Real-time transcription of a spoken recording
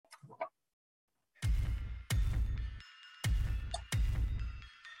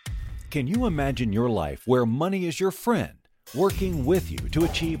Can you imagine your life where money is your friend, working with you to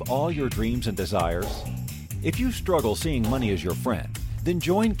achieve all your dreams and desires? If you struggle seeing money as your friend, then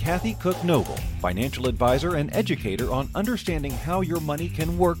join Kathy Cook Noble, financial advisor and educator on understanding how your money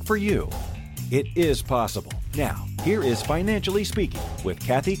can work for you. It is possible. Now, here is Financially Speaking with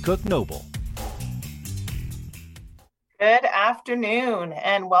Kathy Cook Noble. Good afternoon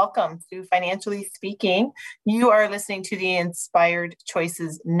and welcome to Financially Speaking. You are listening to the Inspired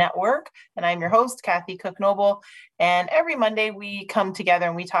Choices Network, and I'm your host, Kathy Cook Noble. And every Monday we come together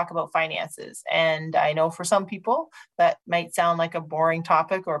and we talk about finances. And I know for some people that might sound like a boring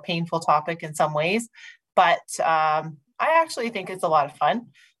topic or a painful topic in some ways, but I actually think it's a lot of fun.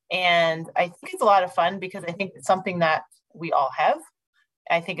 And I think it's a lot of fun because I think it's something that we all have.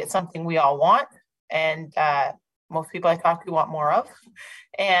 I think it's something we all want. And most people I talk to want more of,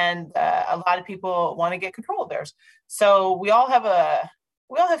 and a lot of people want to get control of theirs. So we all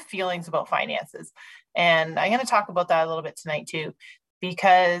have feelings about finances, and I'm going to talk about that a little bit tonight too,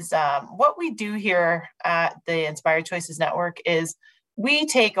 because what we do here at the Inspired Choices Network is we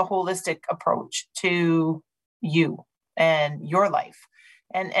take a holistic approach to you and your life,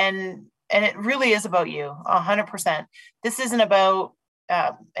 and it really is about you 100%. This isn't about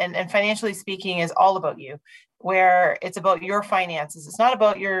and Financially Speaking is all about you, where it's about your finances. It's not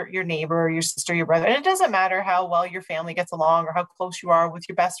about your neighbor, your sister, your brother. And it doesn't matter how well your family gets along or how close you are with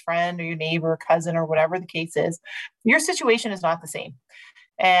your best friend or your neighbor or cousin or whatever the case is. Your situation is not the same.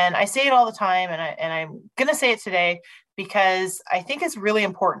 And I say it all the time, and I'm going to say it today because I think it's really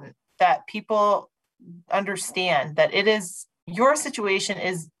important that people understand that your situation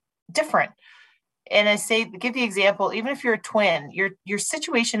is different. And I say, give the example, even if you're a twin, your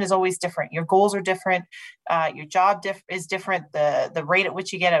situation is always different. Your goals are different. Your job is different. The rate at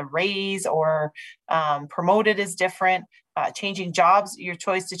which you get a raise or promoted is different. Changing jobs, your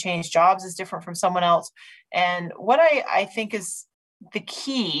choice to change jobs is different from someone else. And what I think is the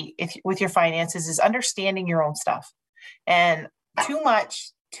key with your finances is understanding your own stuff. And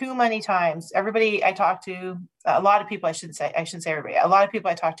too many times, everybody I talk to, a lot of people, I shouldn't say everybody, a lot of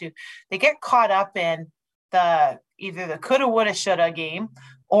people I talk to, they get caught up in either the coulda, woulda, shoulda game,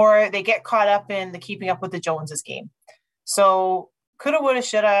 or they get caught up in the keeping up with the Joneses game. So coulda, woulda,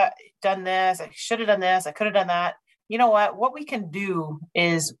 shoulda done this, I should have done this, I could have done that. You know what we can do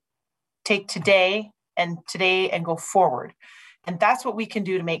is take today and go forward. And that's what we can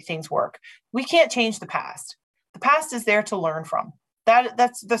do to make things work. We can't change the past. The past is there to learn from.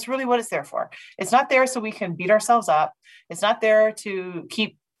 That's really what it's there for. It's not there so we can beat ourselves up. It's not there to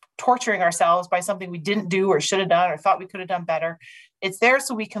keep torturing ourselves by something we didn't do or should have done or thought we could have done better. It's there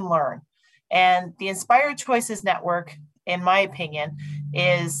so we can learn. And the Inspired Choices Network, in my opinion,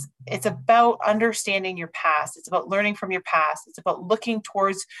 it's about understanding your past. It's about learning from your past. It's about looking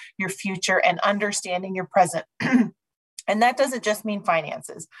towards your future and understanding your present. And that doesn't just mean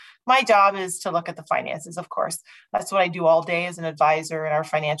finances. My job is to look at the finances, of course. That's what I do all day as an advisor in our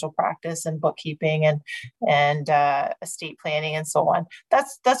financial practice and bookkeeping and estate planning and so on.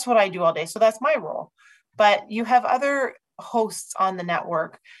 That's what I do all day. So that's my role. But you have other hosts on the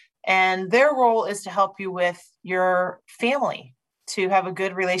network, and their role is to help you with your family, to have a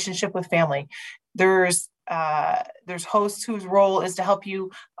good relationship with family. There's hosts whose role is to help you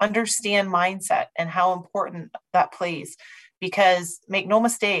understand mindset and how important that plays. Because make no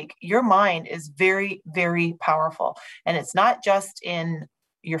mistake, your mind is very, very powerful. And it's not just in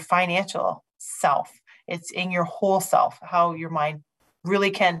your financial self, it's in your whole self, how your mind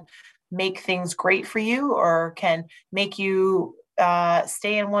really can make things great for you or can make you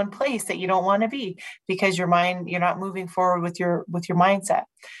stay in one place that you don't want to be because your mind, you're not moving forward with your mindset.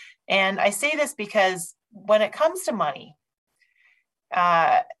 And I say this because when it comes to money,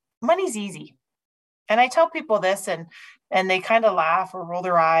 money's easy. And I tell people this and they kind of laugh or roll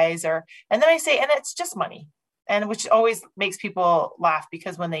their eyes and then I say, and it's just money. And which always makes people laugh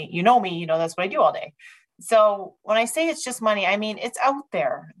because when you know me, that's what I do all day. So when I say it's just money, I mean, it's out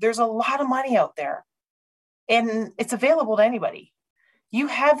there. There's a lot of money out there and it's available to anybody. You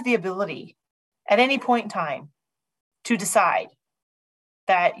have the ability at any point in time to decide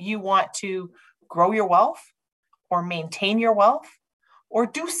that you want to grow your wealth or maintain your wealth or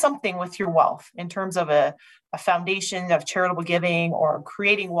do something with your wealth in terms of a foundation of charitable giving or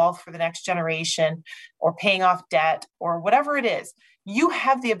creating wealth for the next generation or paying off debt or whatever it is. You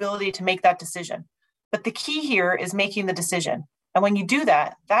have the ability to make that decision. But the key here is making the decision. And when you do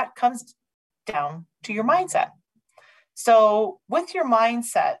that, that comes down to your mindset. So with your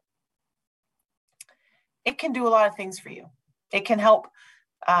mindset, it can do a lot of things for you. It can help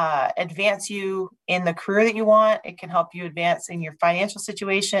advance you in the career that you want. It can help you advance in your financial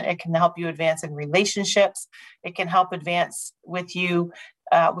situation. It can help you advance in relationships. It can help advance with you,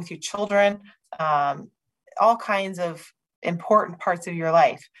 with your children, all kinds of important parts of your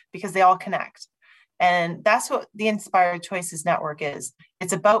life, because they all connect. And that's what the Inspired Choices Network is.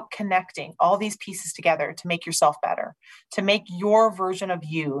 It's about connecting all these pieces together to make yourself better, to make your version of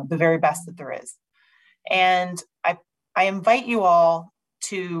you the very best that there is. And I invite you all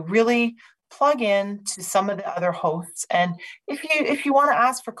to really plug in to some of the other hosts. And if you want to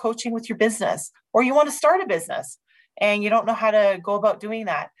ask for coaching with your business, or you want to start a business and you don't know how to go about doing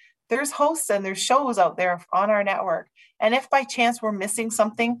that, there's hosts and there's shows out there on our network. And if by chance we're missing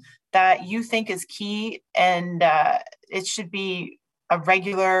something that you think is key, and it should be a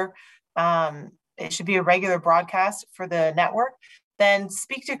regular broadcast for the network, then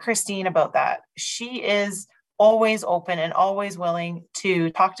speak to Christine about that. She is always open and always willing to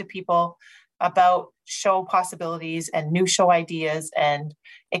talk to people about show possibilities and new show ideas and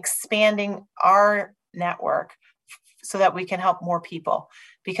expanding our network so that we can help more people,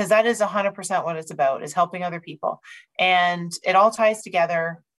 because that is 100% what it's about, is helping other people. And it all ties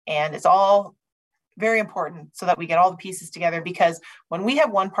together, and it's all very important so that we get all the pieces together, because when we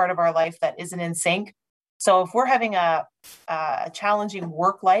have one part of our life that isn't in sync, so if we're having a challenging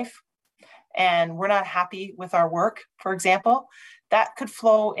work life and we're not happy with our work, for example, that could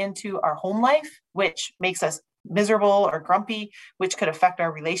flow into our home life, which makes us miserable or grumpy, which could affect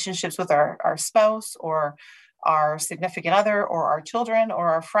our relationships with our spouse or our significant other or our children or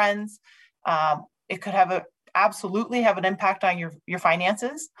our friends. It could absolutely have an impact on your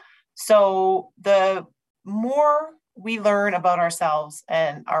finances. So the more we learn about ourselves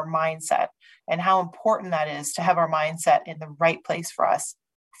and our mindset, and how important that is to have our mindset in the right place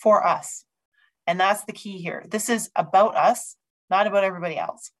for us. And that's the key here. This is about us, not about everybody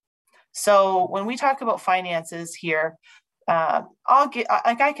else. So when we talk about finances here, I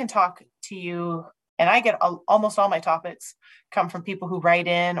can talk to you, and I get almost all my topics come from people who write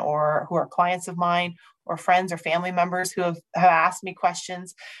in, or who are clients of mine, or friends or family members who have asked me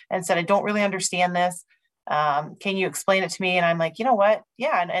questions and said, I don't really understand this. Can you explain it to me? And I'm like, you know what?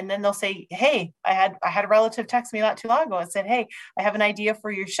 Yeah. And then they'll say, hey, I had a relative text me not too long ago and said, hey, I have an idea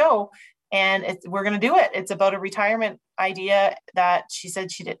for your show, and we're going to do it. It's about a retirement idea that she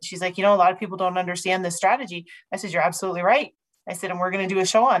said she did. She's like, a lot of people don't understand this strategy. I said, you're absolutely right. I said, and we're going to do a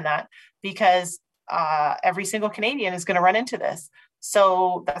show on that, because every single Canadian is going to run into this.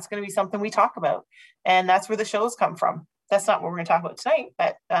 So that's going to be something we talk about. And that's where the shows come from. That's not what we're going to talk about tonight,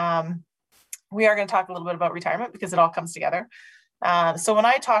 but we are going to talk a little bit about retirement, because it all comes together. So when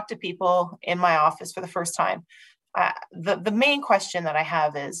I talk to people in my office for the first time, the main question that I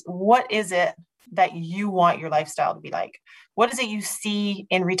have is, what is it that you want your lifestyle to be like? What is it you see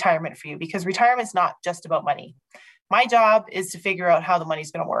in retirement for you? Because retirement is not just about money. My job is to figure out how the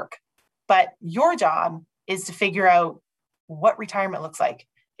money's going to work. But your job is to figure out what retirement looks like.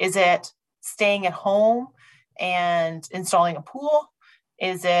 Is it staying at home and installing a pool?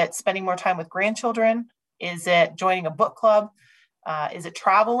 Is it spending more time with grandchildren? Is it joining a book club? Is it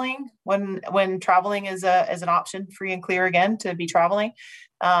traveling when traveling is an option, free and clear again, to be traveling?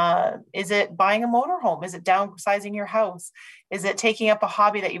 Is it buying a motorhome? Is it downsizing your house? Is it taking up a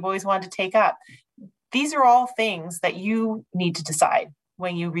hobby that you've always wanted to take up? These are all things that you need to decide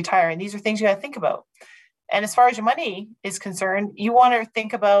when you retire. And these are things you got to think about. And as far as your money is concerned, you want to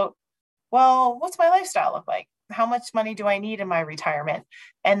think about, well, what's my lifestyle look like? How much money do I need in my retirement?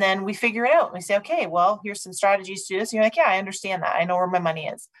 And then we figure it out. We say, okay, well, here's some strategies to do this. And you're like, yeah, I understand that. I know where my money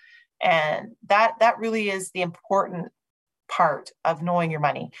is. And that really is the important part of knowing your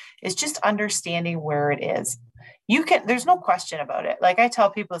money, is just understanding where it is. There's no question about it. Like I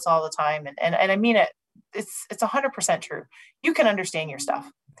tell people this all the time, and I mean it. It's 100% true. You can understand your stuff.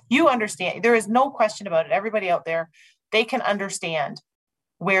 You understand. There is no question about it. Everybody out there, they can understand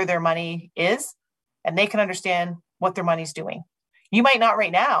where their money is, and they can understand what their money's doing. You might not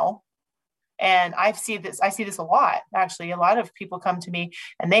right now. And I see this a lot. Actually, a lot of people come to me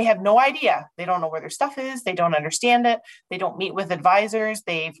and they have no idea. They don't know where their stuff is. They don't understand it. They don't meet with advisors.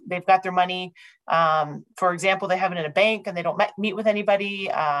 They've got their money. For example, they have it in a bank and they don't meet with anybody.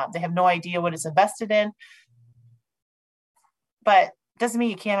 They have no idea what it's invested in. But it doesn't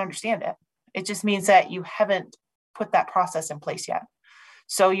mean you can't understand it. It just means that you haven't put that process in place yet.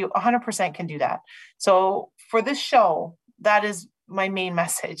 So you 100% can do that. So for this show, that is my main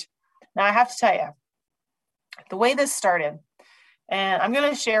message. Now, I have to tell you, the way this started, and I'm going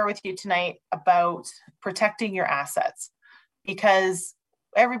to share with you tonight about protecting your assets, because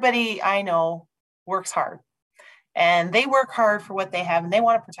everybody I know works hard. and they work hard for what they have and they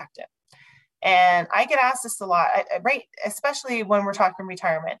want to protect it. And I get asked this a lot, right? Especially when we're talking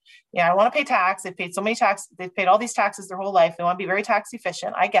retirement. I want to pay tax. They've paid so many taxes. They've paid all these taxes their whole life. They want to be very tax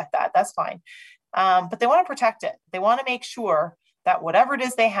efficient. I get that. That's fine. But they want to protect it. They want to make sure that whatever it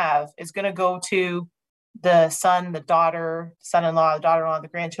is they have is going to go to the son, the daughter, son-in-law, the daughter-in-law, the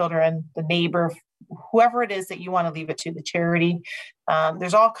grandchildren, the neighbor, whoever it is that you want to leave it to, the charity.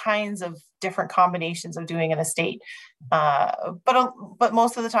 There's all kinds of different combinations of doing an estate. But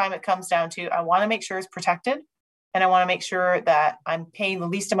most of the time it comes down to, I want to make sure it's protected, and I want to make sure that I'm paying the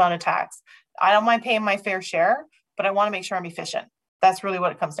least amount of tax. I don't mind paying my fair share, but I want to make sure I'm efficient. That's really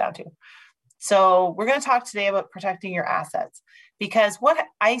what it comes down to. So we're going to talk today about protecting your assets, because what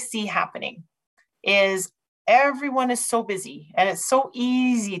I see happening is everyone is so busy, and it's so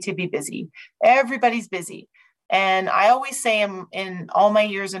easy to be busy. Everybody's busy. And I always say in all my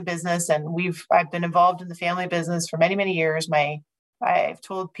years in business, and I've been involved in the family business for many, many years. I've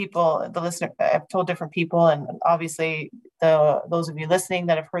told people, I've told different people, and obviously those of you listening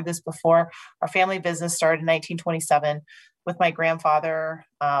that have heard this before, our family business started in 1927 with my grandfather.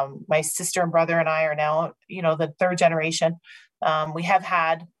 My sister and brother and I are now, the third generation. We have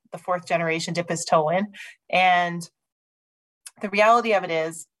had the fourth generation dip his toe in. And the reality of it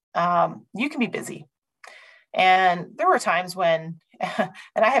is, you can be busy. And there were times when, and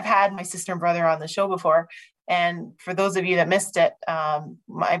I have had my sister and brother on the show before. And for those of you that missed it,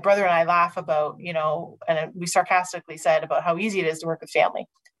 my brother and I laugh about, and we sarcastically said about how easy it is to work with family.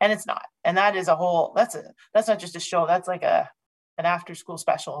 And it's not. And that is that's not just a show. That's like an after school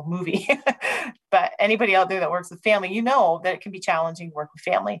special movie. But anybody out there that works with family, that it can be challenging to work with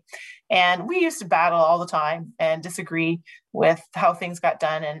family. And we used to battle all the time and disagree with how things got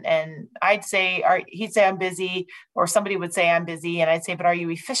done. And I'd say, he'd say I'm busy, or somebody would say I'm busy. And I'd say, but are you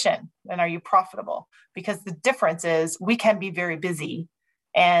efficient? And are you profitable? Because the difference is we can be very busy.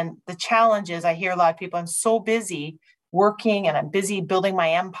 And the challenge is, I hear a lot of people, I'm so busy working, and I'm busy building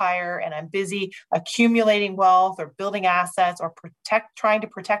my empire, and I'm busy accumulating wealth or building assets or trying to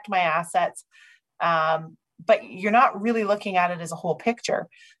protect my assets. But you're not really looking at it as a whole picture.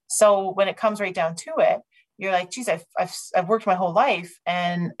 So when it comes right down to it, you're like, geez, I've worked my whole life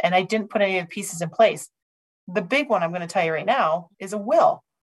and I didn't put any of the pieces in place. The big one I'm going to tell you right now is a will.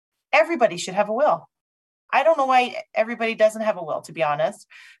 Everybody should have a will. I don't know why everybody doesn't have a will, to be honest,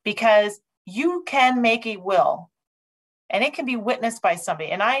 because you can make a will and it can be witnessed by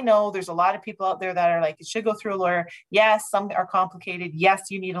somebody. And I know there's a lot of people out there that are like, it should go through a lawyer. Yes, some are complicated. Yes,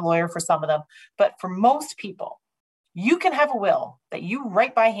 you need a lawyer for some of them. But for most people, you can have a will that you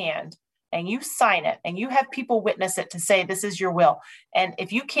write by hand and you sign it and you have people witness it to say, this is your will. And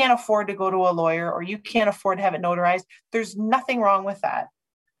if you can't afford to go to a lawyer or you can't afford to have it notarized, there's nothing wrong with that.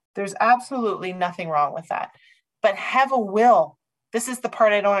 There's absolutely nothing wrong with that. But have a will. This is the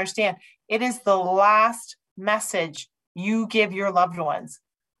part I don't understand. It is the last message you give your loved ones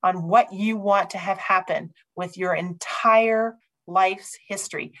on what you want to have happen with your entire life's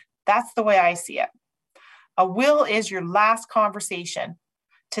history. That's the way I see it. A will is your last conversation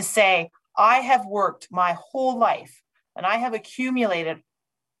to say, I have worked my whole life and I have accumulated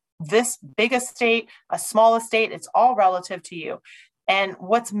this big estate, a small estate. It's all relative to you. And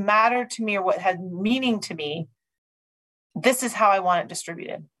what's mattered to me or what had meaning to me, this is how I want it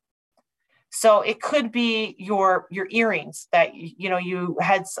distributed. So it could be your earrings that, you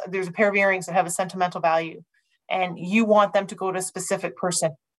had, there's a pair of earrings that have a sentimental value and you want them to go to a specific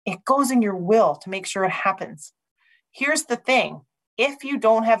person. It goes in your will to make sure it happens. Here's the thing. If you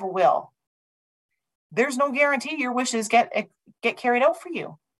don't have a will, there's no guarantee your wishes get carried out for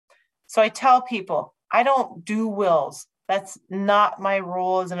you. So I tell people, I don't do wills. That's not my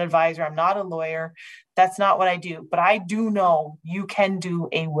role as an advisor. I'm not a lawyer. That's not what I do. But I do know you can do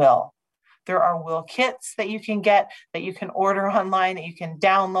a will. There are will kits that you can get, that you can order online, that you can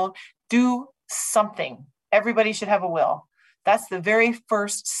download. Do something. Everybody should have a will. That's the very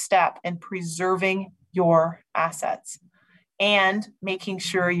first step in preserving your assets and making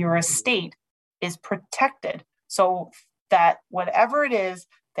sure your estate is protected so that whatever it is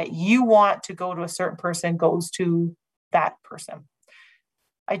that you want to go to a certain person goes to that person.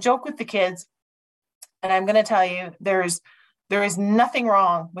 I joke with the kids, and I'm going to tell you, there is nothing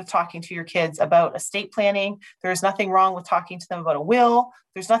wrong with talking to your kids about estate planning. There is nothing wrong with talking to them about a will.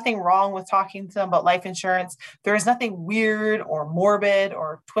 There's nothing wrong with talking to them about life insurance. There is nothing weird or morbid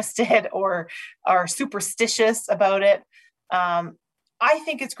or twisted or superstitious about it. I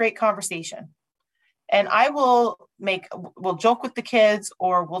think it's great conversation. And I will joke with the kids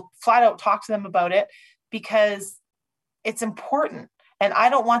or we'll flat out talk to them about it because it's important. And I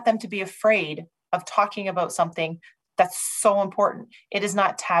don't want them to be afraid of talking about something that's so important. It is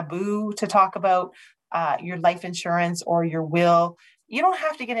not taboo to talk about your life insurance or your will. You don't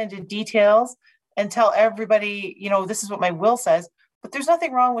have to get into details and tell everybody, this is what my will says, but there's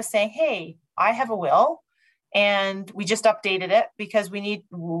nothing wrong with saying, hey, I have a will and we just updated it because we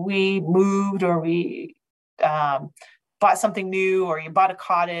moved or we bought something new, or you bought a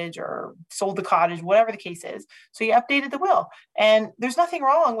cottage or sold the cottage, whatever the case is. So you updated the will. And there's nothing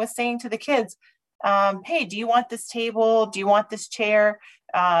wrong with saying to the kids, hey, do you want this table? Do you want this chair?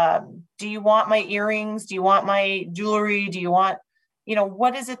 Do you want my earrings? Do you want my jewelry? Do you want,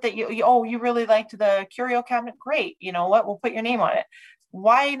 what is it that you really liked the curio cabinet? Great. You know what? We'll put your name on it.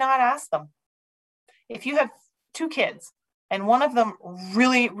 Why not ask them? If you have 2 kids and one of them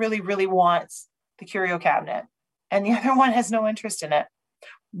really, really, really wants the curio cabinet and the other one has no interest in it,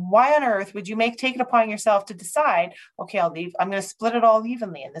 why on earth would you take it upon yourself to decide, okay, I'm going to split it all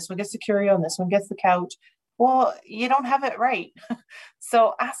evenly, and this one gets the curio and this one gets the couch? Well, you don't have it right.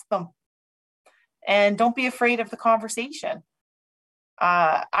 So ask them, and don't be afraid of the conversation.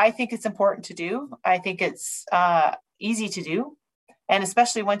 I think it's important to do. I think it's easy to do. And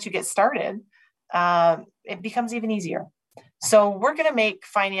especially once you get started, it becomes even easier. So we're going to make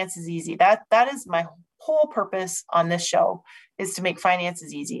finances easy. That is my whole purpose on this show, is to make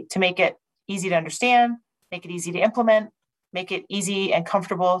finances easy, to make it easy to understand, make it easy to implement, make it easy and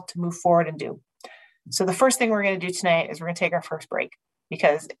comfortable to move forward and do. So the first thing we're going to do tonight is we're going to take our first break,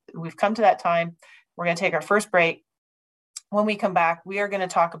 because we've come to that time. We're going to take our first break. When we come back, we are going to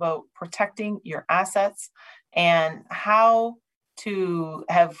talk about protecting your assets and how to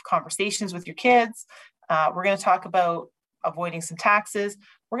have conversations with your kids. We're going to talk about avoiding some taxes.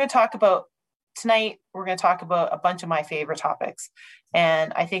 We're going to talk about a bunch of my favorite topics.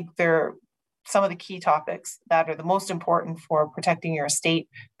 And I think they're some of the key topics that are the most important for protecting your estate,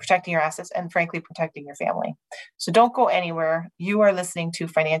 protecting your assets, and frankly, protecting your family. So don't go anywhere. You are listening to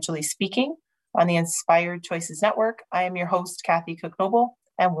Financially Speaking on the Inspired Choices Network. I am your host, Kathy Cook Noble,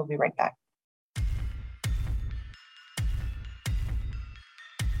 and we'll be right back.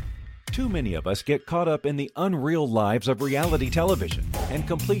 Too many of us get caught up in the unreal lives of reality television and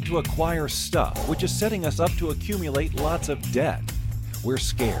complete to acquire stuff, which is setting us up to accumulate lots of debt. We're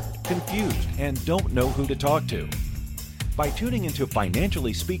scared, confused, and don't know who to talk to. By tuning into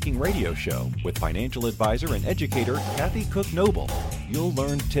Financially Speaking radio show with financial advisor and educator Kathy Cook Noble, you'll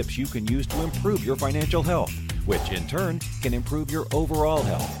learn tips you can use to improve your financial health, which in turn can improve your overall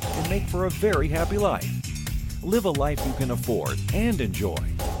health and make for a very happy life. Live a life you can afford and enjoy.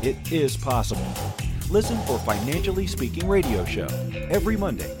 It is possible. Listen for Financially Speaking radio show every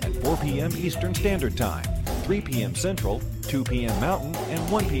Monday at 4 p.m. Eastern Standard Time, 3 p.m. Central, 2 p.m. Mountain,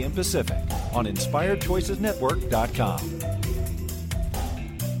 and 1 p.m. Pacific on InspiredChoicesNetwork.com.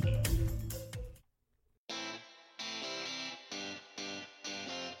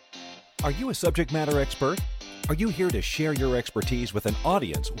 Are you a subject matter expert? Are you here to share your expertise with an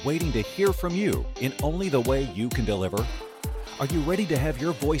audience waiting to hear from you in only the way you can deliver? Are you ready to have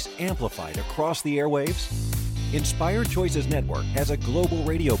your voice amplified across the airwaves? Inspired Choices Network has a global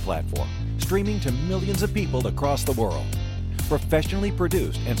radio platform streaming to millions of people across the world. Professionally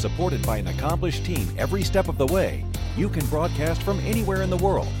produced and supported by an accomplished team every step of the way, you can broadcast from anywhere in the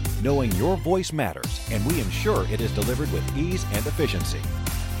world, knowing your voice matters, and we ensure it is delivered with ease and efficiency.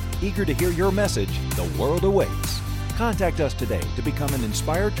 Eager to hear your message, the world awaits. Contact us today to become an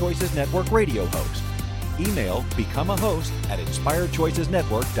Inspired Choices Network radio host. Email become a host at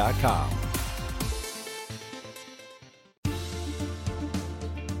InspiredChoicesNetwork.com.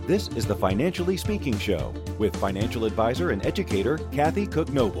 This is the Financially Speaking Show with financial advisor and educator Kathy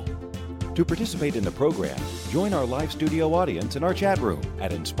Cook Noble. To participate in the program, join our live studio audience in our chat room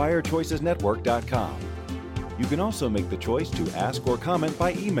at InspiredChoicesNetwork.com. You can also make the choice to ask or comment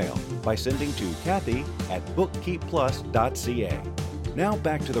by email by sending to Kathy@bookkeepplus.ca. Now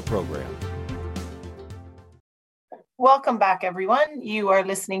back to the program. Welcome back, everyone. You are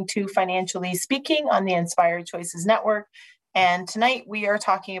listening to Financially Speaking on the Inspired Choices Network. And tonight we are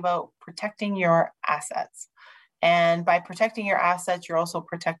talking about protecting your assets. And by protecting your assets, you're also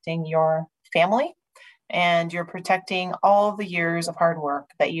protecting your family, and you're protecting all the years of hard work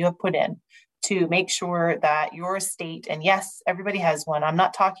that you have put in to make sure that your estate, and yes, everybody has one. I'm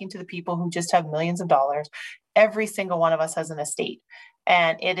not talking to the people who just have millions of dollars. Every single one of us has an estate,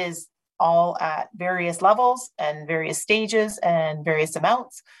 and it is all at various levels and various stages and various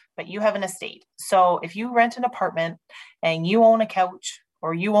amounts, but you have an estate. So if you rent an apartment and you own a couch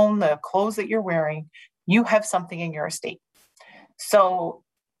or you own the clothes that you're wearing, you have something in your estate. So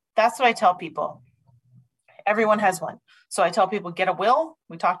that's what I tell people. Everyone has one. So I tell people, get a will.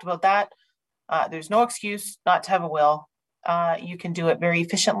 We talked about that. There's no excuse not to have a will. You can do it very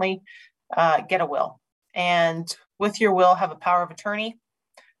efficiently. Get a will. And with your will, have a power of attorney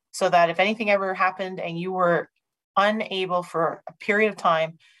so that if anything ever happened and you were unable for a period of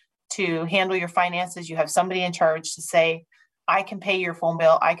time to handle your finances, you have somebody in charge to say, I can pay your phone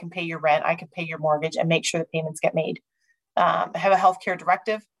bill, I can pay your rent, I can pay your mortgage, and make sure the payments get made. Have a healthcare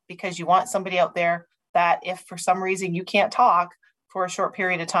directive, because you want somebody out there that if for some reason you can't talk for a short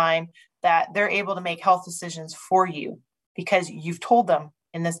period of time, that they're able to make health decisions for you because you've told them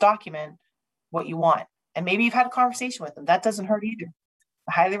in this document what you want. And maybe you've had a conversation with them. That doesn't hurt either.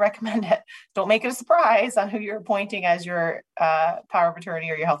 I highly recommend it. Don't make it a surprise on who you're appointing as your power of attorney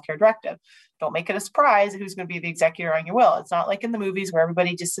or your healthcare directive. Don't make it a surprise who's going to be the executor on your will. It's not like in the movies where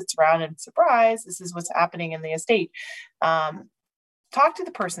everybody just sits around and surprise, this is what's happening in the estate. Talk to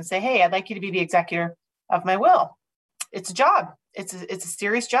the person, say, hey, I'd like you to be the executor of my will. It's a job. It's a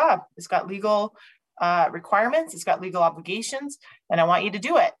serious job. It's got legal requirements. It's got legal obligations, and I want you to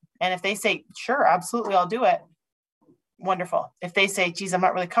do it. And if they say, sure, absolutely, I'll do it. Wonderful. If they say, geez, I'm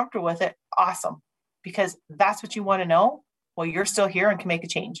not really comfortable with it, awesome. Because that's what you want to know. Well, you're still here and can make a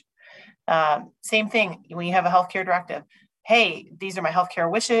change. Same thing when you have a healthcare directive. Hey, these are my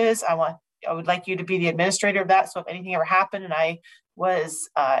healthcare wishes. I would like you to be the administrator of that. So if anything ever happened and I was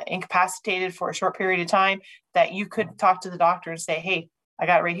incapacitated for a short period of time, that you could talk to the doctor and say, hey, I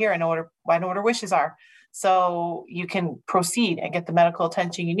got it right here. I know what her wishes are. So you can proceed and get the medical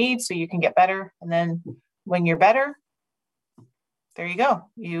attention you need so you can get better. And then when you're better, there you go.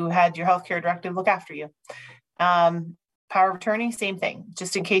 You had your healthcare directive look after you. Power of attorney, same thing.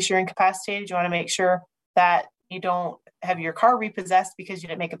 Just in case you're incapacitated, you want to make sure that you don't have your car repossessed because you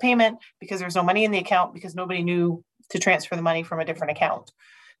didn't make a payment, because there's no money in the account, because nobody knew to transfer the money from a different account.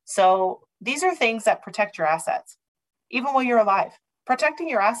 So these are things that protect your assets, even while you're alive. Protecting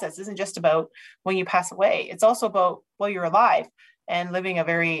your assets isn't just about when you pass away. It's also about while you're alive and living a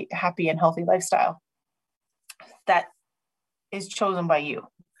very happy and healthy lifestyle that is chosen by you.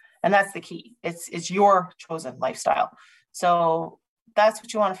 And that's the key. It's your chosen lifestyle. So that's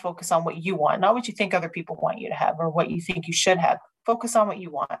what you want to focus on, what you want, not what you think other people want you to have or what you think you should have. Focus on what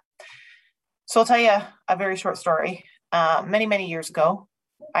you want. So I'll tell you a very short story. Many, many years ago,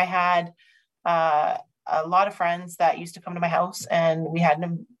 I had a lot of friends that used to come to my house, and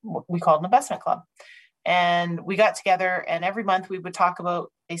we called an investment club. And we got together, and every month we would talk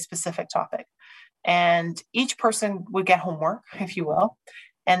about a specific topic. And each person would get homework, if you will.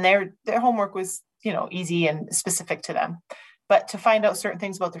 And their homework was, easy and specific to them, but to find out certain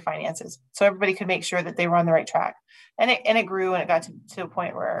things about their finances, so everybody could make sure that they were on the right track. And it grew, and it got to a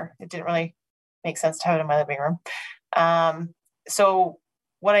point where it didn't really make sense to have it in my living room. So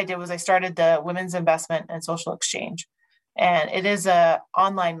what I did was I started the Women's Investment and Social Exchange, and it is a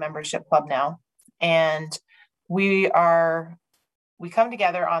online membership club now. And we come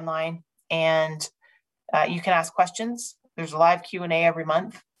together online, and you can ask questions. There's a live Q&A every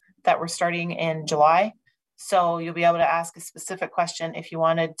month that we're starting in July. So you'll be able to ask a specific question if you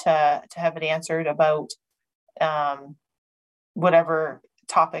wanted to have it answered about whatever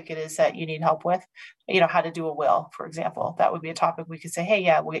topic it is that you need help with. How to do a will, for example. That would be a topic we could say, hey,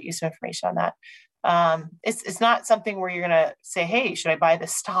 yeah, we'll get you some information on that. It's not something where you're going to say, hey, should I buy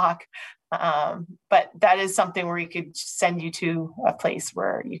this stock? But that is something where you could send you to a place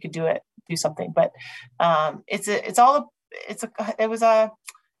where you could do something. But it's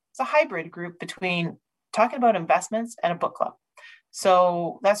a hybrid group between talking about investments and a book club.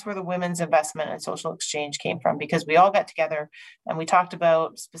 So that's where the Women's Investment and Social Exchange came from, because we all got together and we talked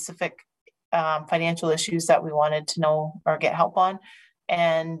about specific financial issues that we wanted to know or get help on.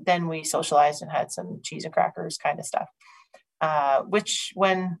 And then we socialized and had some cheese and crackers kind of stuff, which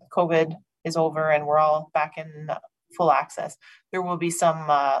when COVID is over and we're all back in full access, there will be some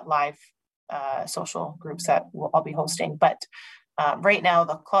live social groups that I'll be hosting. But right now,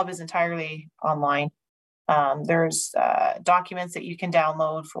 the club is entirely online. There's documents that you can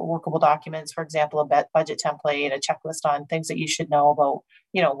download for workable documents, for example, a budget template, a checklist on things that you should know about,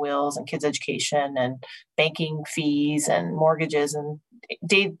 wills and kids' education and banking fees and mortgages and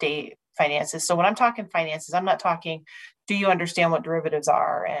day-to-day finances. So when I'm talking finances, I'm not talking, do you understand what derivatives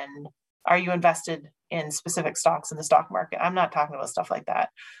are? And are you invested in specific stocks in the stock market? I'm not talking about stuff like that.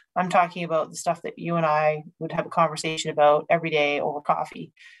 I'm talking about the stuff that you and I would have a conversation about every day over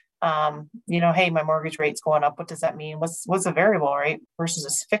coffee. Hey, my mortgage rate's going up. What does that mean? What's a variable rate versus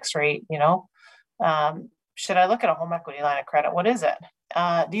a fixed rate? Should I look at a home equity line of credit? What is it?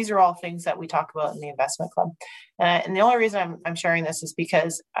 These are all things that we talk about in the investment club. And the only reason I'm sharing this is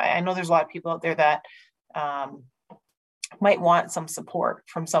because I know there's a lot of people out there that might want some support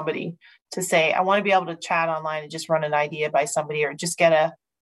from somebody to say, I want to be able to chat online and just run an idea by somebody, or just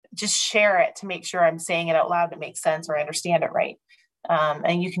share it to make sure I'm saying it out loud and it makes sense or I understand it right.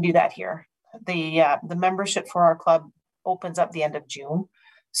 And you can do that here. The membership for our club opens up the end of June.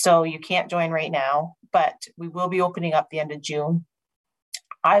 So you can't join right now, but we will be opening up the end of June.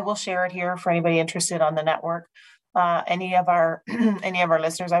 I will share it here for anybody interested on the network. Any of our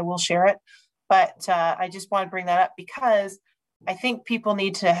listeners, I will share it. But I just want to bring that up because I think people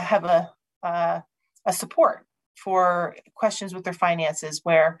need to have a support for questions with their finances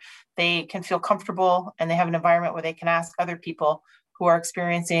where they can feel comfortable and they have an environment where they can ask other people who are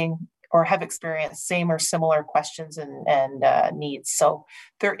experiencing or have experienced same or similar questions and needs. So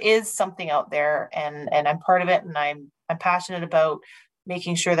there is something out there, and I'm part of it, and I'm passionate about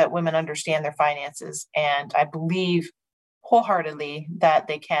making sure that women understand their finances. And I believe wholeheartedly that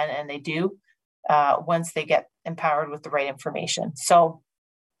they can and they do once they get empowered with the right information. So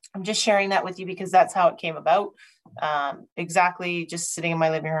I'm just sharing that with you because that's how it came about. Exactly, just sitting in my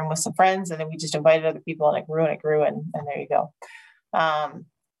living room with some friends, and then we just invited other people, and it grew, and there you go.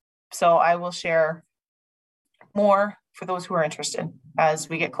 So I will share more for those who are interested as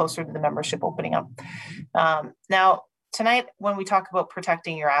we get closer to the membership opening up. Now, tonight, when we talk about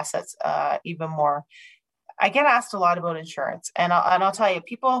protecting your assets even more, I get asked a lot about insurance, and I'll tell you,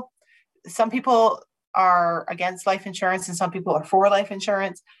 some people are against life insurance and some people are for life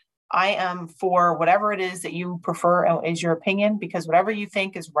insurance. I am for whatever it is that you prefer is your opinion, because whatever you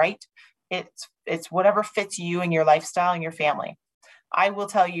think is right, it's whatever fits you and your lifestyle and your family. I will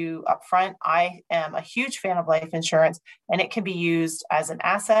tell you up front, I am a huge fan of life insurance, and it can be used as an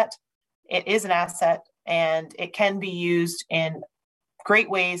asset. It is an asset, and it can be used in great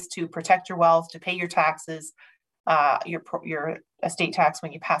ways to protect your wealth, to pay your taxes, your estate tax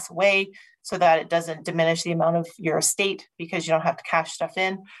when you pass away, so that it doesn't diminish the amount of your estate because you don't have to cash stuff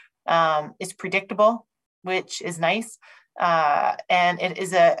in. It's predictable, which is nice. And it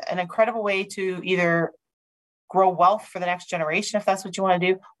is an incredible way to either grow wealth for the next generation, if that's what you want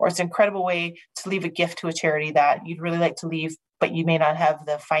to do, or it's an incredible way to leave a gift to a charity that you'd really like to leave, but you may not have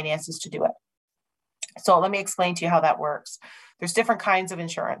the finances to do it. So let me explain to you how that works. There's different kinds of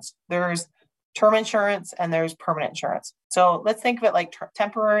insurance. There's term insurance and there's permanent insurance. So let's think of it like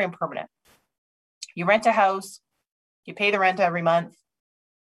temporary and permanent. You rent a house, you pay the rent every month,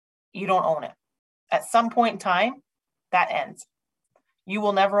 you don't own it. At some point in time, that ends. You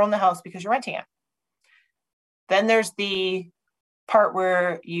will never own the house because you're renting it. Then there's the part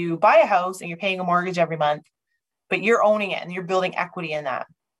where you buy a house and you're paying a mortgage every month, but you're owning it and you're building equity in that.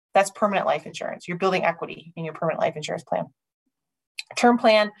 That's permanent life insurance. You're building equity in your permanent life insurance plan. Term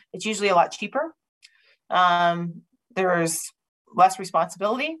plan, it's usually a lot cheaper. There's less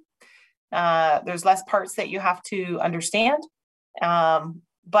responsibility. There's less parts that you have to understand,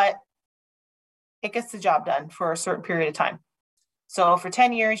 but it gets the job done for a certain period of time. So for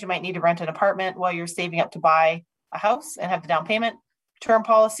 10 years, you might need to rent an apartment while you're saving up to buy a house and have the down payment. Term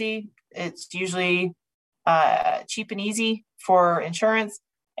policy, it's usually cheap and easy for insurance.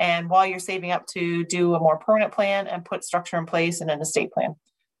 And while you're saving up to do a more permanent plan and put structure in place and an estate plan.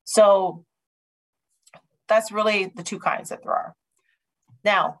 So that's really the two kinds that there are.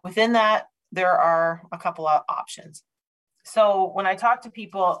 Now, within that, there are a couple of options. So when I talk to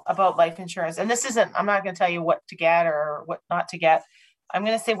people about life insurance, and I'm not going to tell you what to get or what not to get. I'm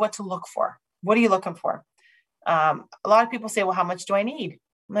going to say what to look for. What are you looking for? A lot of people say, well, how much do I need?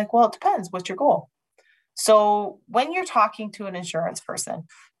 I'm like, well, it depends. What's your goal? So when you're talking to an insurance person,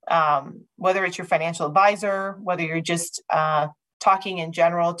 whether it's your financial advisor, whether you're just talking in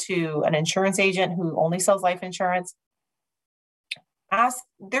general to an insurance agent who only sells life insurance,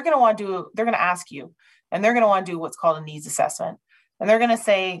 they're going to ask you, and they're going to want to do what's called a needs assessment. And they're going to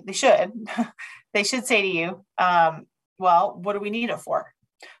say, they should say to you, well, what do we need it for?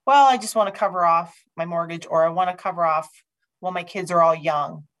 Well, I just want to cover off my mortgage, or I want to cover off while my kids are all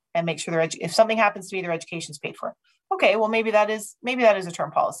young and make sure if something happens to me, their education's paid for. Okay, well, maybe that is a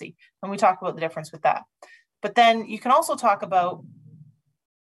term policy. And we talk about the difference with that. But then you can also talk about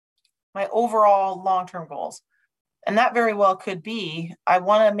my overall long-term goals. And that very well could be, I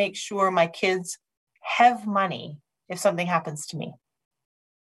want to make sure my kids have money if something happens to me.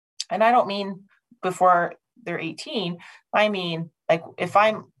 And I don't mean before they're 18. I mean, like if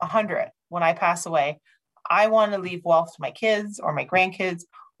I'm 100 when I pass away, I want to leave wealth to my kids or my grandkids,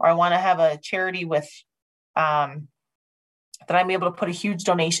 or I want to have a charity with that I'm able to put a huge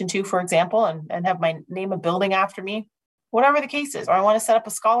donation to, for example, and have my name a building after me, whatever the case is. Or I want to set up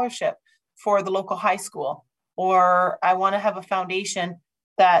a scholarship for the local high school, or I want to have a foundation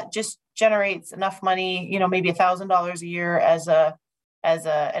that just generates enough money, maybe $1,000 a year as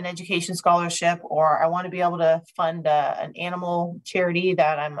an education scholarship, or I want to be able to fund an animal charity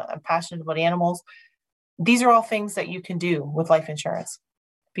that I'm passionate about animals. These are all things that you can do with life insurance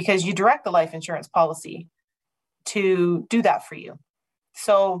because you direct the life insurance policy to do that for you.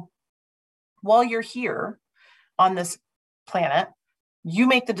 So while you're here on this planet, you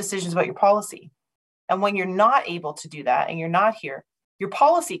make the decisions about your policy. And when you're not able to do that and you're not here, your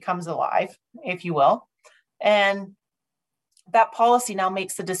policy comes alive, if you will, and that policy now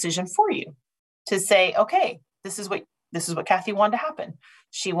makes the decision for you to say, okay, this is what Kathy wanted to happen.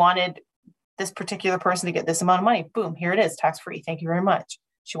 She wanted this particular person to get this amount of money. Boom, here it is, tax-free. Thank you very much.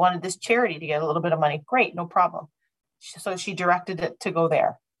 She wanted this charity to get a little bit of money. Great, no problem. So she directed it to go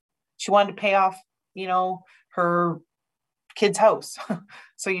there. She wanted to pay off, her kid's house.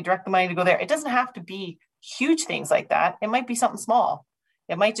 So you direct the money to go there. It doesn't have to be huge things like that. It might be something small.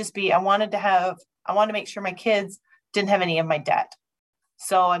 It might just be, I wanted to make sure my kids didn't have any of my debt.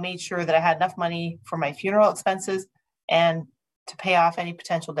 So I made sure that I had enough money for my funeral expenses and to pay off any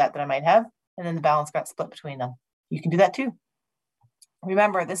potential debt that I might have. And then the balance got split between them. You can do that too.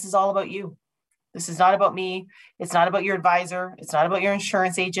 Remember, this is all about you. This is not about me. It's not about your advisor. It's not about your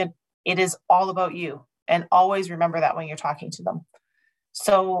insurance agent. It is all about you. And always remember that when you're talking to them.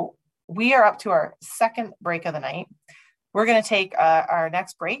 So we are up to our second break of the night. We're going to take our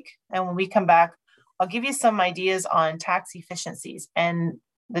next break. And when we come back, I'll give you some ideas on tax efficiencies and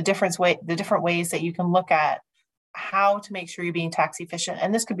the different ways that you can look at how to make sure you're being tax efficient.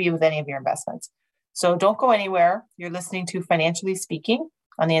 And this could be with any of your investments. So don't go anywhere. You're listening to Financially Speaking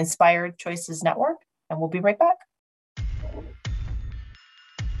on the Inspired Choices Network, and we'll be right back.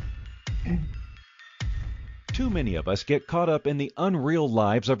 Too many of us get caught up in the unreal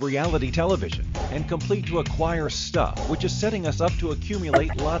lives of reality television and complete to acquire stuff, which is setting us up to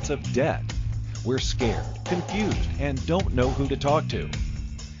accumulate lots of debt. We're scared, confused, and don't know who to talk to.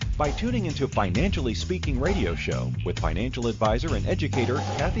 By tuning into Financially Speaking radio show with financial advisor and educator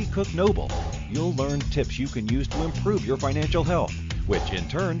Kathy Cook Noble, you'll learn tips you can use to improve your financial health, which in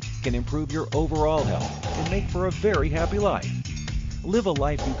turn can improve your overall health and make for a very happy life. Live a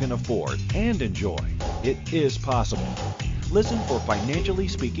life you can afford and enjoy. It is possible. Listen for Financially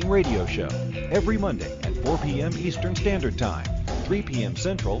Speaking radio show every Monday at 4 p.m. Eastern Standard Time, 3 p.m.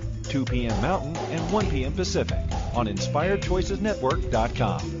 Central, 2 p.m. Mountain, and 1 p.m. Pacific on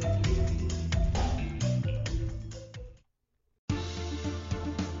InspiredChoicesNetwork.com.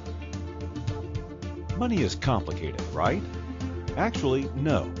 Money is complicated, right? Actually,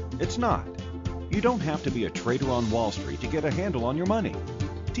 no, it's not. You don't have to be a trader on Wall Street to get a handle on your money.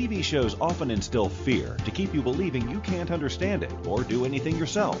 TV shows often instill fear to keep you believing you can't understand it or do anything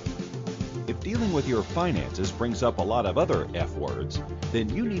yourself. If dealing with your finances brings up a lot of other F words, then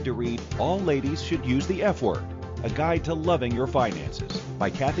you need to read All Ladies Should Use the F Word, A Guide to Loving Your Finances by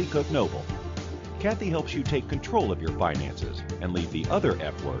Kathy Cook Noble. Kathy helps you take control of your finances and leave the other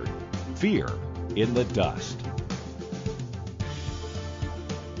F word, fear, in the dust.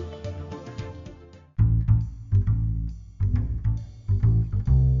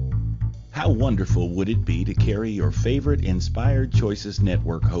 How wonderful would it be to carry your favorite Inspired Choices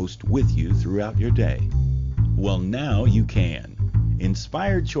Network host with you throughout your day? Well, now you can.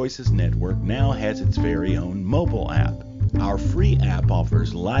 Inspired Choices Network now has its very own mobile app. Our free app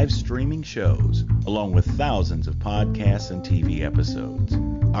offers live streaming shows, along with thousands of podcasts and TV episodes.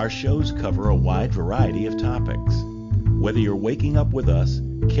 Our shows cover a wide variety of topics. Whether you're waking up with us,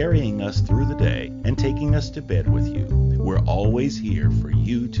 carrying us through the day, and taking us to bed with you, we're always here for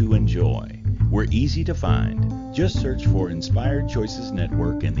you to enjoy. We're easy to find. Just search for Inspired Choices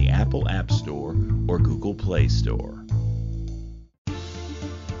Network in the Apple App Store or Google Play Store.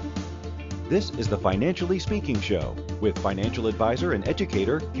 This is the Financially Speaking Show with financial advisor and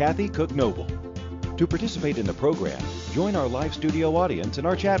educator Kathy Cook Noble. To participate in the program, join our live studio audience in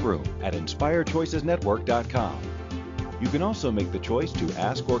our chat room at InspiredChoicesNetwork.com. You can also make the choice to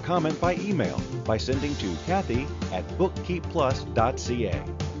ask or comment by email by sending to Kathy@bookkeepplus.ca.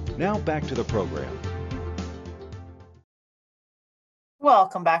 Now back to the program.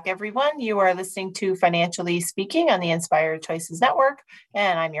 Welcome back, everyone. You are listening to Financially Speaking on the Inspired Choices Network,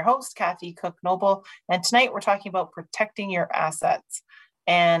 and I'm your host, Kathy Cook Noble. And tonight we're talking about protecting your assets.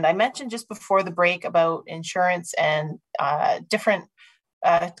 And I mentioned just before the break about insurance and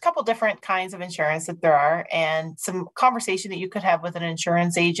a couple different kinds of insurance that there are, and some conversation that you could have with an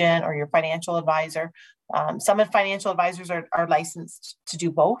insurance agent or your financial advisor. Some financial advisors are licensed to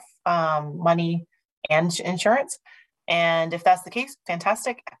do both money and insurance. And if that's the case,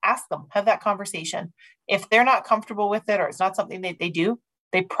 fantastic. Ask them, have that conversation. If they're not comfortable with it or it's not something that they do,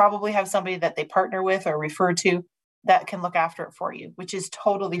 they probably have somebody that they partner with or refer to that can look after it for you, which is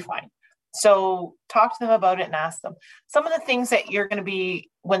totally fine. So talk to them about it and ask them. Some of the things that you're going to be,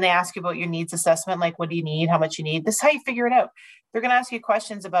 when they ask you about your needs assessment, like what do you need, how much you need, this is how you figure it out. They're going to ask you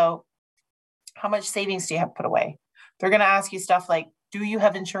questions about how much savings do you have put away? They're going to ask you stuff like, do you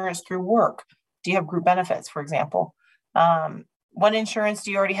have insurance through work? Do you have group benefits, for example? What insurance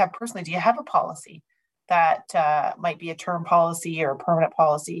do you already have personally? Do you have a policy that might be a term policy or a permanent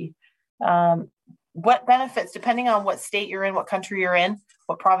policy? What benefits, depending on what state you're in, what country you're in,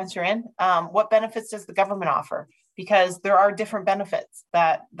 what province you're in, what benefits does the government offer? Because there are different benefits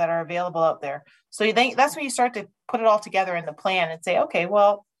that are available out there. So you think that's when you start to put it all together in the plan and say, okay,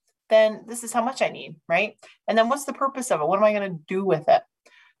 well, then this is how much I need, right? And then what's the purpose of it? What am I going to do with it?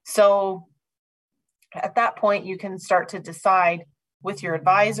 So at that point, you can start to decide with your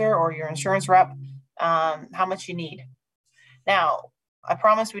advisor or your insurance rep how much you need. Now, I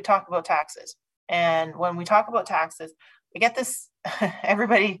promised we talk about taxes. And when we talk about taxes, I get this,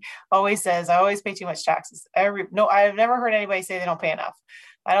 everybody always says, I always pay too much taxes. No, I've never heard anybody say they don't pay enough.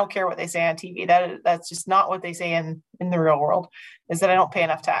 I don't care what they say on TV. That's just not what they say in the real world, is that I don't pay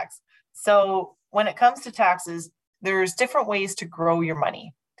enough tax. So when it comes to taxes, there's different ways to grow your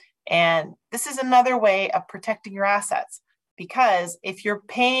money. And this is another way of protecting your assets, because if you're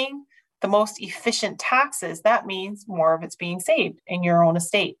paying the most efficient taxes, that means more of it's being saved in your own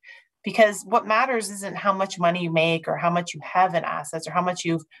estate. Because what matters isn't how much money you make or how much you have in assets or how much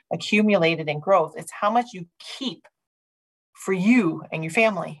you've accumulated in growth. It's how much you keep for you and your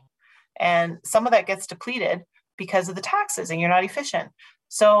family. And some of that gets depleted because of the taxes and you're not efficient.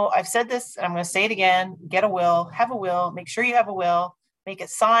 So I've said this and I'm going to say it again, get a will, have a will, make sure you have a will, make it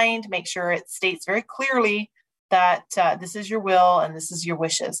signed, make sure it states very clearly that this is your will and this is your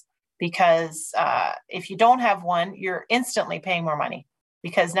wishes. Because if you don't have one, you're instantly paying more money.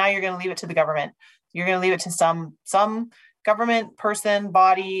 Because now you're going to leave it to the government. You're going to leave it to some government person,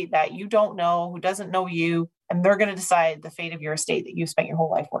 body that you don't know, who doesn't know you, and they're going to decide the fate of your estate that you spent your whole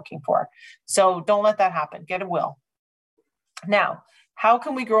life working for. So don't let that happen. Get a will. Now, how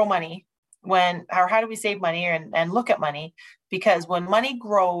can we grow money or how do we save money and look at money? Because when money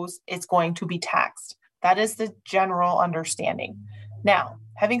grows, it's going to be taxed. That is the general understanding. Now,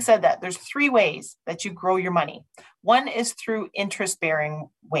 having said that, there's 3 ways that you grow your money. One is through interest-bearing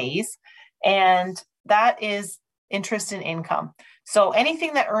ways, and that is interest and income. So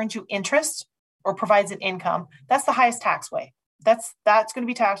anything that earns you interest or provides an income, that's the highest tax way. That's going to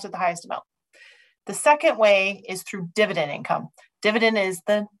be taxed at the highest amount. The second way is through dividend income. Dividend is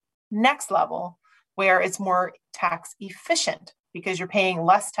the next level where it's more tax efficient because you're paying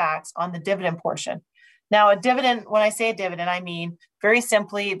less tax on the dividend portion. Now, a dividend, when I say a dividend, I mean very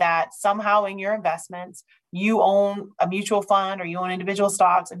simply that somehow in your investments, you own a mutual fund or you own individual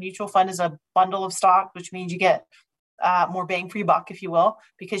stocks. A mutual fund is a bundle of stocks, which means you get more bang for your buck, if you will,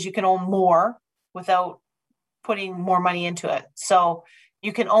 because you can own more without putting more money into it. So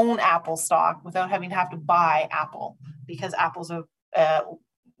you can own Apple stock without having to have to buy Apple, because Apple's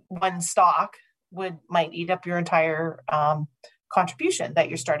one stock might eat up your entire contribution that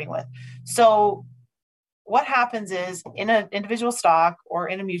you're starting with. So what happens is in an individual stock or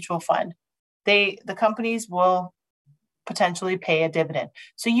in a mutual fund, the companies will potentially pay a dividend.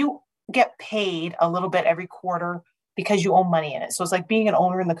 So you get paid a little bit every quarter because you own money in it. So it's like being an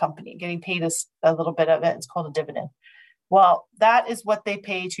owner in the company, getting paid a little bit of it. It's called a dividend. Well, that is what they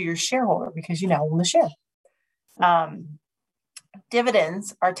pay to your shareholder because you now own the share.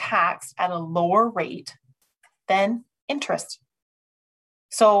 Dividends are taxed at a lower rate than interest.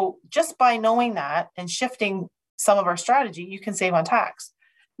 So just by knowing that and shifting some of our strategy, you can save on tax.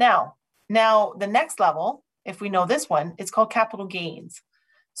 Now the next level, if we know this one, it's called capital gains.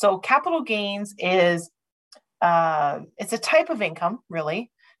 So capital gains is, it's a type of income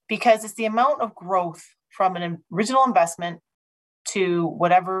really, because it's the amount of growth from an original investment to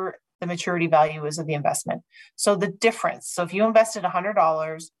whatever the maturity value is of the investment. So the difference, so if you invested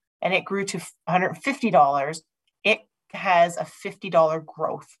 $100 and it grew to $150, it has a $50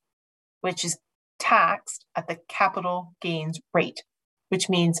 growth, which is taxed at the capital gains rate, which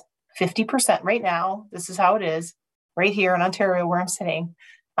means 50% right now. This is how it is right here in Ontario where I'm sitting.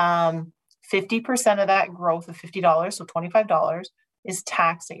 50% of that growth of $50, so $25, is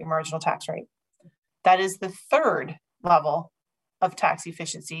taxed at your marginal tax rate. That is the third level of tax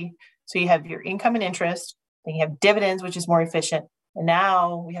efficiency. So you have your income and interest, then you have dividends, which is more efficient. And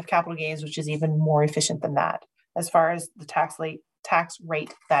now we have capital gains, which is even more efficient than that, as far as the tax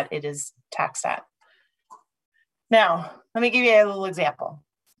rate that it is taxed at. Now, let me give you a little example.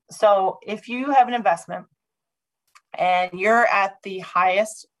 So if you have an investment and you're at the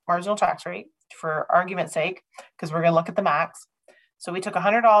highest marginal tax rate for argument's sake, because we're going to look at the max. So we took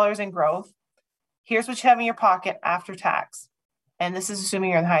 $100 in growth. Here's what you have in your pocket after tax. And this is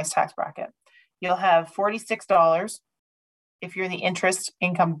assuming you're in the highest tax bracket. You'll have $46 if you're in the interest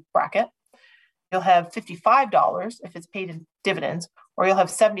income bracket. You'll have $55 if it's paid in dividends, or you'll have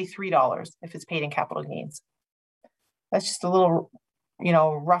 $73 if it's paid in capital gains. That's just a little,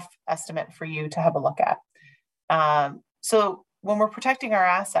 rough estimate for you to have a look at. So when we're protecting our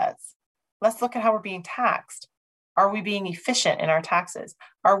assets, let's look at how we're being taxed. Are we being efficient in our taxes?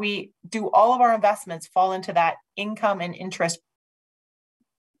 Do all of our investments fall into that income and interest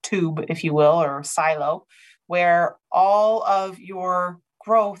tube, if you will, or silo, where all of your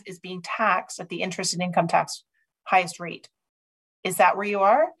growth is being taxed at the interest and income tax highest rate? Is that where you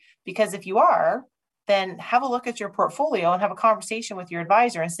are? Because if you are, then have a look at your portfolio and have a conversation with your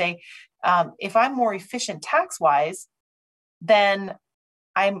advisor and say, if I'm more efficient tax-wise, then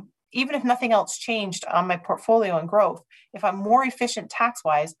even if nothing else changed on my portfolio and growth, if I'm more efficient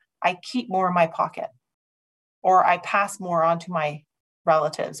tax-wise, I keep more in my pocket, or I pass more on to my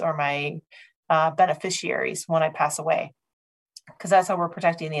relatives or my beneficiaries when I pass away, because that's how we're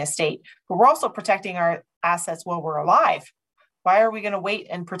protecting the estate. But we're also protecting our assets while we're alive. Why are we going to wait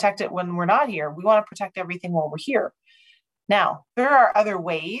and protect it when we're not here? We want to protect everything while we're here. Now, there are other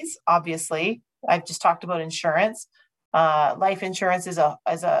ways, obviously. I've just talked about insurance. Life insurance is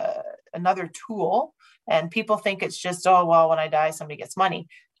another tool, and people think it's just, oh, well, when I die, somebody gets money.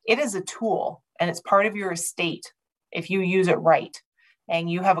 It is a tool, and it's part of your estate if you use it right. And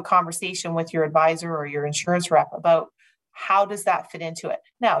you have a conversation with your advisor or your insurance rep about how does that fit into it.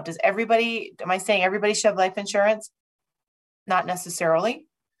 Now, am I saying everybody should have life insurance? Not necessarily.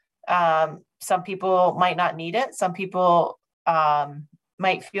 Some people might not need it. Some people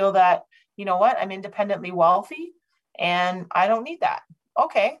might feel that, you know what, I'm independently wealthy and I don't need that.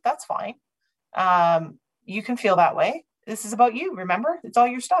 Okay, that's fine. You can feel that way. This is about you. Remember, it's all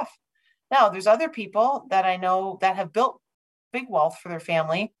your stuff. Now, there's other people that I know that have built big wealth for their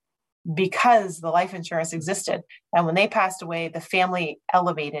family because the life insurance existed. And when they passed away, the family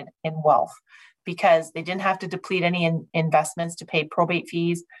elevated in wealth because they didn't have to deplete any investments to pay probate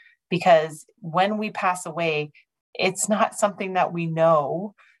fees. Because when we pass away, it's not something that we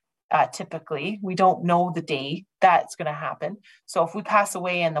know. Typically, we don't know the day that's going to happen. So if we pass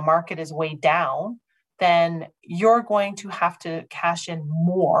away and the market is way down, then you're going to have to cash in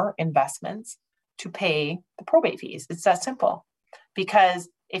more investments to pay the probate fees. It's that simple. Because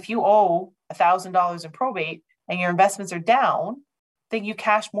if you owe $1,000 in probate and your investments are down, then you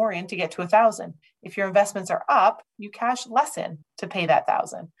cash more in to get to 1,000. If your investments are up, you cash less in to pay that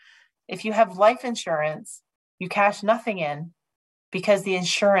 1,000. If you have life insurance, you cash nothing in because the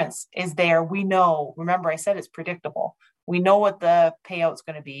insurance is there. We know, remember I said it's predictable. We know what the payout's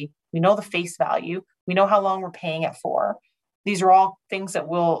going to be. We know the face value. We know how long we're paying it for. These are all things that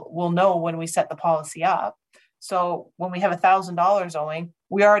we'll know when we set the policy up. So when we have $1,000 owing,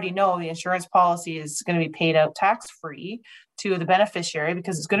 we already know the insurance policy is going to be paid out tax-free to the beneficiary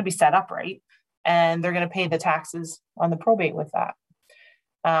because it's going to be set up right. And they're going to pay the taxes on the probate with that.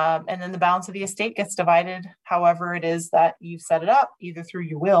 And then the balance of the estate gets divided however it is that you've set it up, either through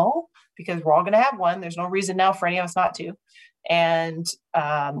your will, because we're all going to have one. There's no reason now for any of us not to. And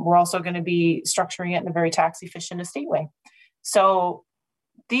we're also going to be structuring it in a very tax efficient estate way. So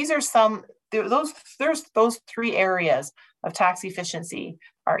these are there's those three areas of tax efficiency: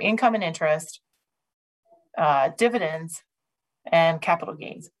 our income and interest, dividends, and capital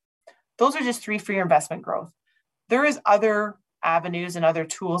gains. Those are just three for your investment growth. There is other avenues and other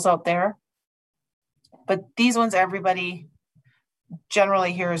tools out there, but these ones everybody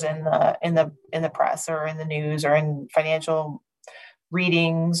generally hears in the press or in the news or in financial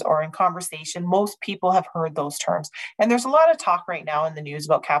readings or in conversation. Most people have heard those terms, and there's a lot of talk right now in the news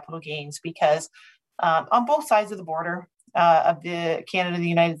about capital gains because on both sides of the border of the Canada and the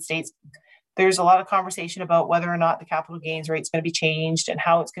United States, there's a lot of conversation about whether or not the capital gains rate is going to be changed and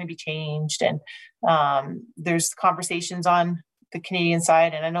how it's going to be changed. And there's conversations on the Canadian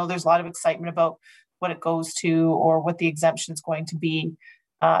side. And I know there's a lot of excitement about what it goes to or what the exemption is going to be.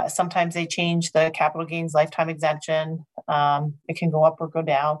 Sometimes they change the capital gains lifetime exemption. It can go up or go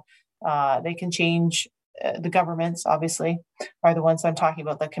down. They can change. The governments, obviously, are the ones I'm talking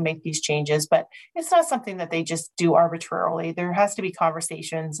about that can make these changes, but it's not something that they just do arbitrarily. There has to be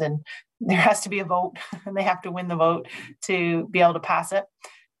conversations and there has to be a vote and they have to win the vote to be able to pass it.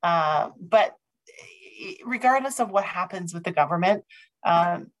 But regardless of what happens with the government,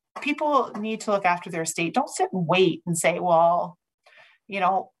 people need to look after their estate. Don't sit and wait and say, well,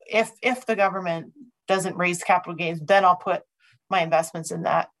 if the government doesn't raise capital gains, then I'll put my investments in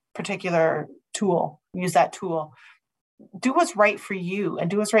that particular tool, use that tool. Do what's right for you and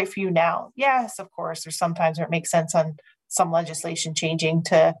do what's right for you now. Yes, of course, there's sometimes where it makes sense on some legislation changing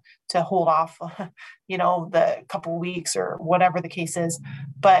to hold off, the couple weeks or whatever the case is.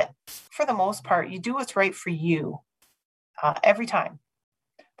 But for the most part, you do what's right for you every time.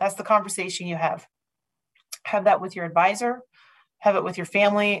 That's the conversation you have. Have that with your advisor, have it with your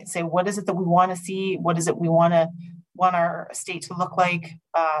family. Say, what is it that we want to see? What is it we want our estate to look like?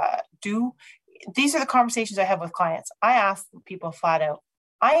 These are the conversations I have with clients. I ask people flat out,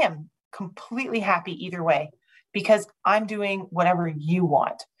 I am completely happy either way, because I'm doing whatever you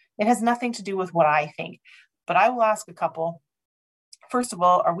want. It has nothing to do with what I think. But I will ask a couple, first of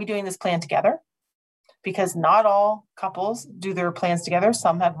all, are we doing this plan together? Because not all couples do their plans together.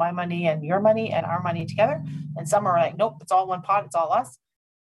 Some have my money and your money and our money together. And some are like, nope, it's all one pot, it's all us.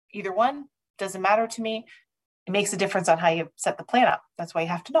 Either one, doesn't matter to me. It makes a difference on how you set the plan up. That's why you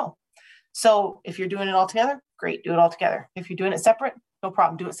have to know. So if you're doing it all together, great, do it all together. If you're doing it separate, no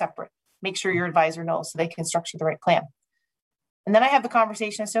problem, do it separate. Make sure your advisor knows so they can structure the right plan. And then I have the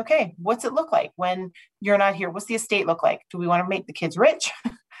conversation and say, okay, what's it look like when you're not here? What's the estate look like? Do we want to make the kids rich?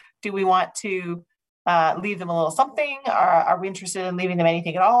 Do we want to leave them a little something? Are we interested in leaving them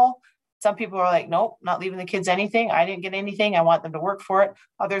anything at all? Some people are like, nope, not leaving the kids anything. I didn't get anything. I want them to work for it.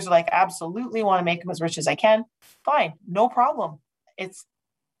 Others are like, absolutely want to make them as rich as I can. Fine, no problem. It's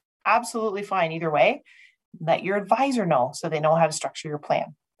absolutely fine either way. Let your advisor know so they know how to structure your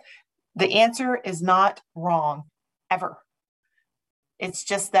plan. The answer is not wrong, ever. It's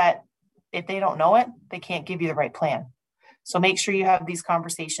just that if they don't know it, they can't give you the right plan. So make sure you have these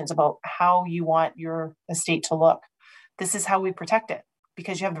conversations about how you want your estate to look. This is how we protect it,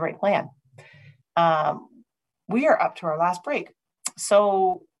 because you have the right plan. We are up to our last break.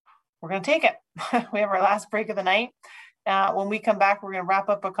 So we're going to take it. We have our last break of the night. When we come back, we're going to wrap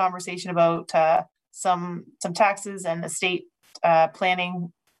up a conversation about some taxes and estate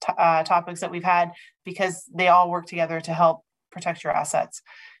planning topics that we've had, because they all work together to help protect your assets.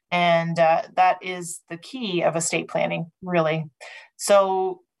 And that is the key of estate planning, really.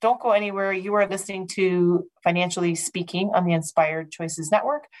 So don't go anywhere. You are listening to Financially Speaking on the Inspired Choices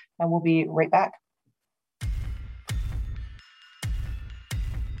Network, and we'll be right back.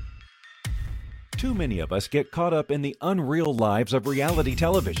 Too many of us get caught up in the unreal lives of reality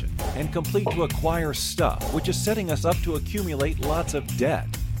television and complete to acquire stuff, which is setting us up to accumulate lots of debt.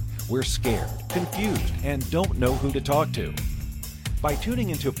 We're scared, confused, and don't know who to talk to. By tuning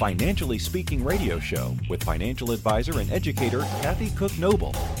into Financially Speaking radio show with financial advisor and educator Kathy Cook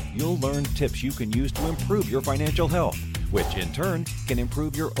Noble, you'll learn tips you can use to improve your financial health, which in turn can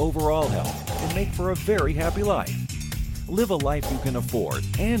improve your overall health and make for a very happy life. Live a life you can afford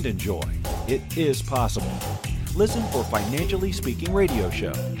and enjoy. It is possible. Listen for Financially Speaking radio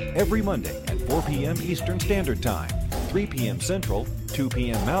show every Monday at 4 p.m. Eastern Standard Time, 3 p.m. Central, 2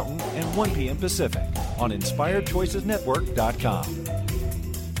 p.m. Mountain, and 1 p.m. Pacific on InspiredChoicesNetwork.com.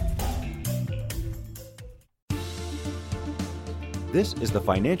 This is the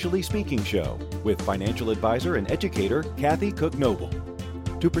Financially Speaking Show with financial advisor and educator Kathy Cook Noble.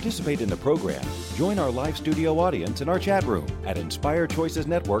 To participate in the program, join our live studio audience in our chat room at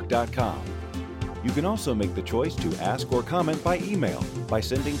InspiredChoicesNetwork.com. You can also make the choice to ask or comment by email by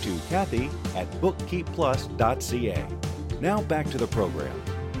sending to Kathy@bookkeepplus.ca. Now back to the program.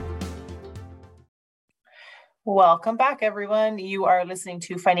 Welcome back, everyone. You are listening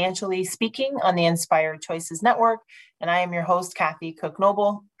to Financially Speaking on the Inspired Choices Network, and I am your host, Kathy Cook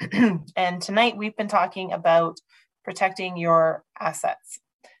Noble. And tonight we've been talking about protecting your assets,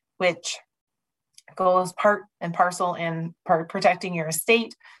 which goes part and parcel in protecting your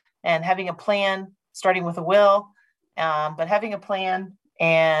estate and having a plan, starting with a will, but having a plan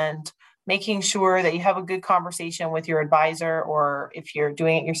and making sure that you have a good conversation with your advisor, or if you're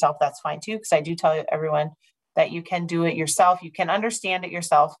doing it yourself, that's fine too, because I do tell everyone that you can do it yourself. You can understand it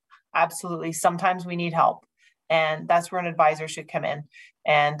yourself. Absolutely. Sometimes we need help, and that's where an advisor should come in.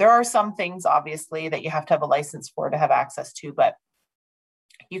 And there are some things, obviously, that you have to have a license for to have access to, but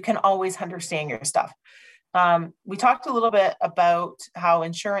you can always understand your stuff. We talked a little bit about how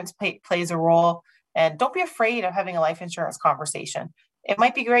insurance plays a role, and don't be afraid of having a life insurance conversation. It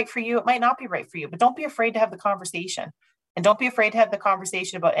might be great for you. It might not be right for you, but don't be afraid to have the conversation, and don't be afraid to have the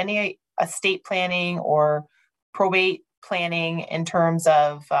conversation about any estate planning or probate planning in terms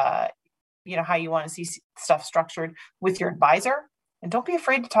of, how you want to see stuff structured with your advisor. And don't be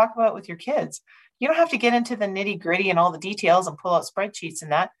afraid to talk about it with your kids. You don't have to get into the nitty gritty and all the details and pull out spreadsheets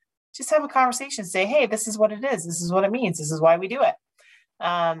and that. Just have a conversation. Say, hey, this is what it is. This is what it means. This is why we do it.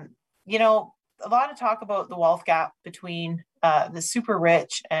 a lot of talk about the wealth gap between the super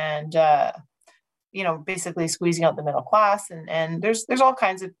rich and, basically squeezing out the middle class. And there's all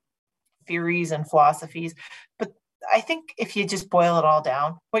kinds of theories and philosophies. But I think if you just boil it all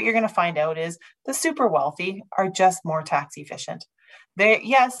down, what you're going to find out is the super wealthy are just more tax efficient.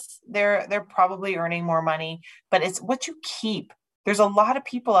 They're probably earning more money, but it's what you keep. There's a lot of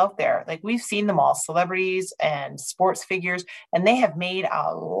people out there, like we've seen them all, celebrities and sports figures, and they have made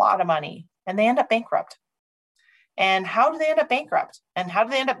a lot of money and they end up bankrupt. And how do they end up bankrupt? And how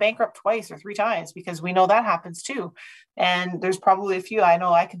do they end up bankrupt twice or three times? Because we know that happens too. And there's probably a few,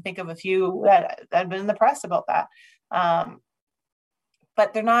 I can think of a few that have been in the press about that.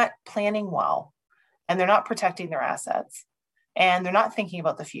 But they're not planning well, and they're not protecting their assets, and they're not thinking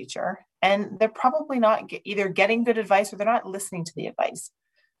about the future. And they're probably not either getting good advice or they're not listening to the advice.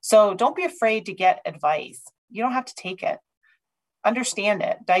 So don't be afraid to get advice. You don't have to take it. Understand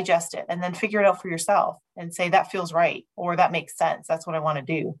it, digest it, and then figure it out for yourself and say that feels right or that makes sense. That's what I want to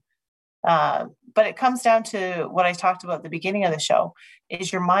do. But it comes down to what I talked about at the beginning of the show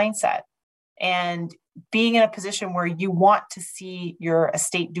is your mindset and being in a position where you want to see your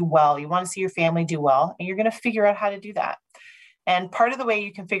estate do well. You want to see your family do well, and you're going to figure out how to do that. And part of the way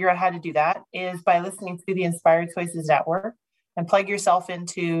you can figure out how to do that is by listening to the Inspired Choices Network and plug yourself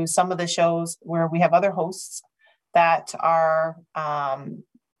into some of the shows where we have other hosts that are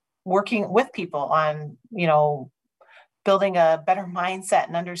working with people on, building a better mindset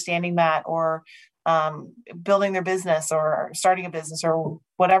and understanding that, or building their business or starting a business or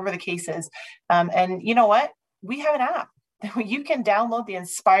whatever the case is. And you know what? We have an app. You can download the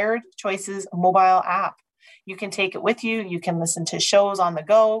Inspired Choices mobile app. You can take it with you. You can listen to shows on the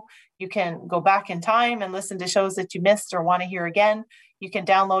go. You can go back in time and listen to shows that you missed or want to hear again. You can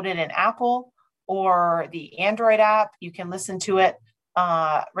download it in Apple or the Android app. You can listen to it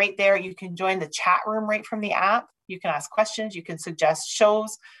right there. You can join the chat room right from the app. You can ask questions. You can suggest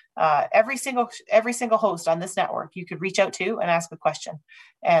shows. Every single host on this network, you could reach out to and ask a question,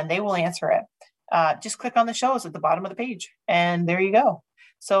 and they will answer it. Just click on the shows at the bottom of the page, and there you go.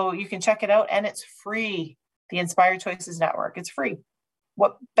 So you can check it out, and it's free. The Inspired Choices Network, it's free.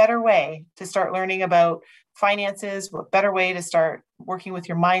 What better way to start learning about finances? What better way to start working with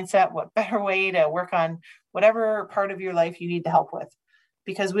your mindset? What better way to work on whatever part of your life you need the help with?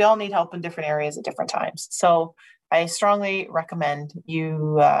 Because we all need help in different areas at different times. So I strongly recommend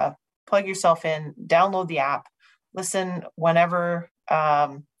you plug yourself in, download the app, listen whenever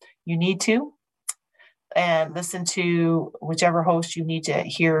you need to, and listen to whichever host you need to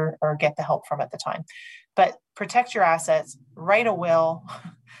hear or get the help from at the time. But protect your assets, write a will,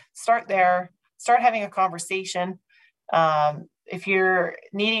 start there, start having a conversation. If you're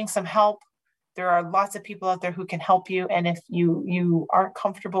needing some help, there are lots of people out there who can help you. And if you aren't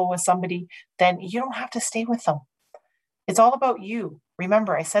comfortable with somebody, then you don't have to stay with them. It's all about you.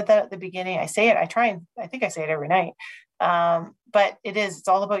 Remember, I said that at the beginning. I say it, I think I say it every night. But it's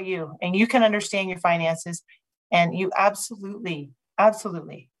all about you, and you can understand your finances, and you absolutely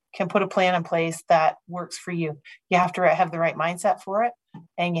can put a plan in place that works for you. You have to have the right mindset for it,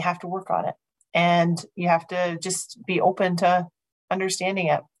 and you have to work on it, and you have to just be open to understanding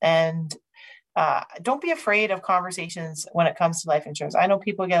it. And don't be afraid of conversations when it comes to life insurance. I know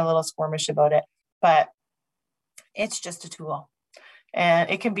people get a little squirmish about it, but it's just a tool, and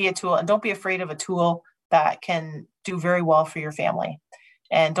it can be a tool. And don't be afraid of a tool that can do very well for your family.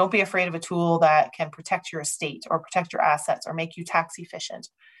 And don't be afraid of a tool that can protect your estate or protect your assets or make you tax efficient,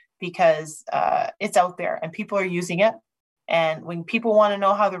 because it's out there and people are using it. And when people want to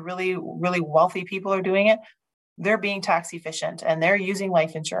know how the really, really wealthy people are doing it, they're being tax efficient, and they're using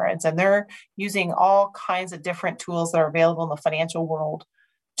life insurance, and they're using all kinds of different tools that are available in the financial world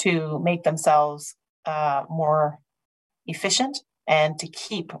to make themselves more efficient and to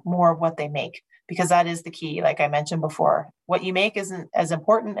keep more of what they make. Because that is the key. Like I mentioned before, what you make isn't as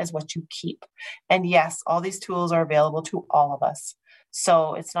important as what you keep. And yes, all these tools are available to all of us.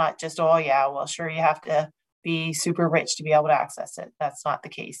 So it's not just, sure, you have to be super rich to be able to access it. That's not the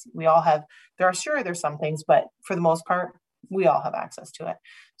case. We all have, there's some things, but for the most part, we all have access to it.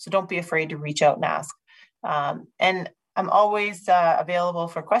 So don't be afraid to reach out and ask. And I'm always available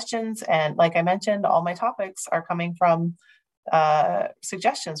for questions. And like I mentioned, all my topics are coming from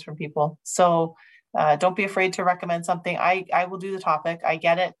suggestions from people. So don't be afraid to recommend something. I will do the topic. I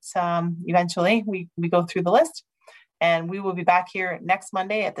get it. Eventually we go through the list, and we will be back here next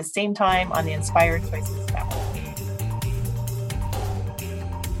Monday at the same time on the Inspired Choices Network.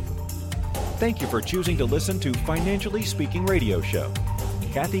 Thank you for choosing to listen to Financially Speaking Radio Show.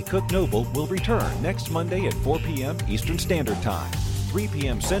 Kathy Cook Noble will return next Monday at 4 p.m. Eastern Standard Time, 3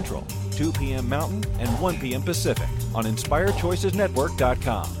 p.m. Central, 2 p.m. Mountain, and 1 p.m. Pacific on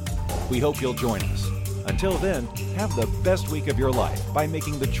InspiredChoicesNetwork.com. We hope you'll join us. Until then, have the best week of your life by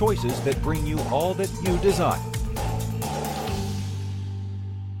making the choices that bring you all that you desire.